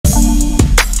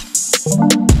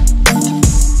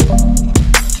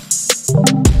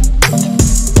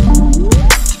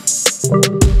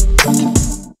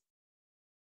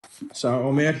So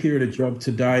I'm out here at a job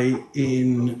today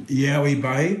in Yowie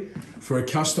Bay for a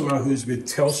customer who's with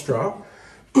Telstra.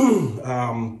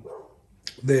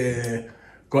 They've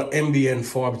got NBN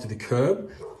fibre to the curb.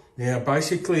 Now,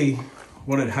 basically,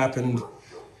 what had happened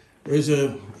is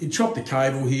he chopped the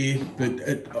cable here,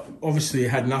 but obviously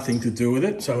it had nothing to do with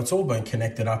it. So it's all been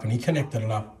connected up, and he connected it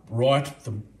up right,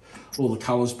 all the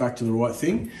colours back to the right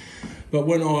thing. But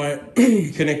when I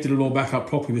connected it all back up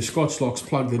properly with Scotch locks,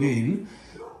 plugged it in,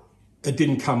 it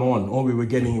didn't come on. All we were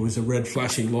getting was a red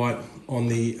flashing light on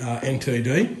the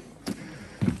NTD.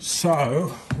 So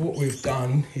what we've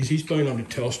done is he's been on to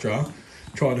Telstra,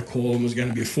 tried to call him. It was going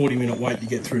to be a 40-minute wait to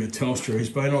get through to Telstra.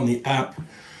 He's been on the app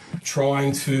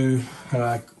trying to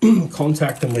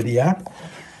contact them with the app.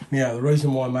 Now, the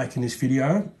reason why I'm making this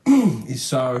video is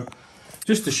so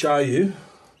just to show you,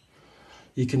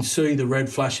 you can see the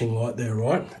red flashing light there,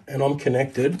 right? And I'm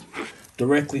connected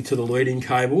directly to the leading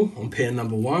cable on pair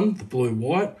number 1, the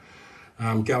blue-white,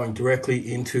 going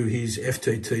directly into his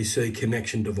FTTC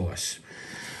connection device.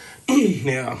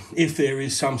 Now, if there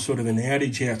is some sort of an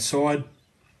outage outside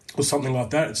or something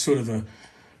like that, it's sort of a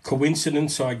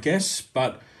coincidence, I guess,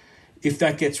 but if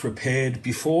that gets repaired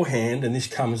beforehand and this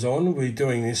comes on, we're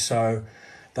doing this so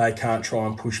they can't try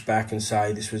and push back and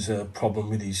say this was a problem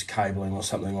with his cabling or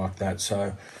something like that.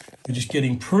 So we're just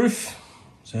getting proof.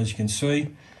 So as you can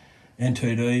see,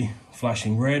 NTD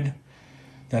flashing red.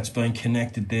 That's been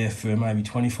connected there for maybe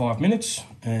 25 minutes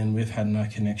and we've had no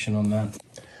connection on that.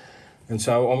 And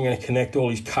so I'm going to connect all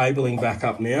his cabling back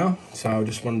up now. So I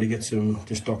just wanted to get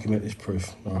just document this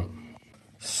proof. All right.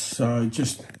 So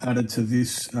just added to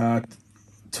this,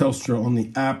 Telstra on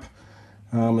the app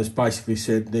has basically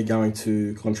said they're going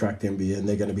to contract NBN.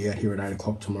 They're going to be out here at 8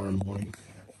 o'clock tomorrow morning.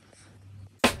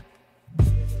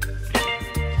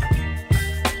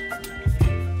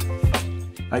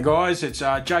 Hey guys, it's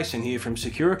Jason here from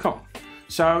Securicom.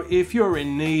 So if you're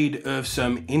in need of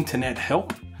some internet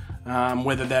help,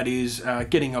 whether that is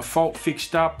getting a fault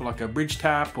fixed up like a bridge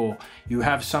tap, or you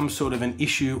have some sort of an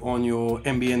issue on your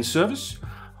NBN service,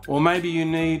 or maybe you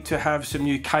need to have some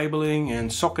new cabling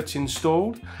and sockets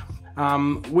installed,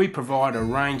 we provide a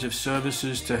range of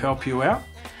services to help you out.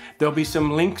 There'll be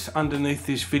some links underneath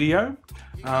this video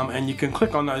and you can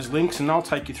click on those links and I'll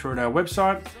take you through to our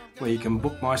website where you can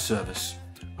book my service.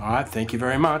 All right, thank you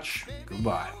very much.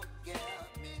 Goodbye.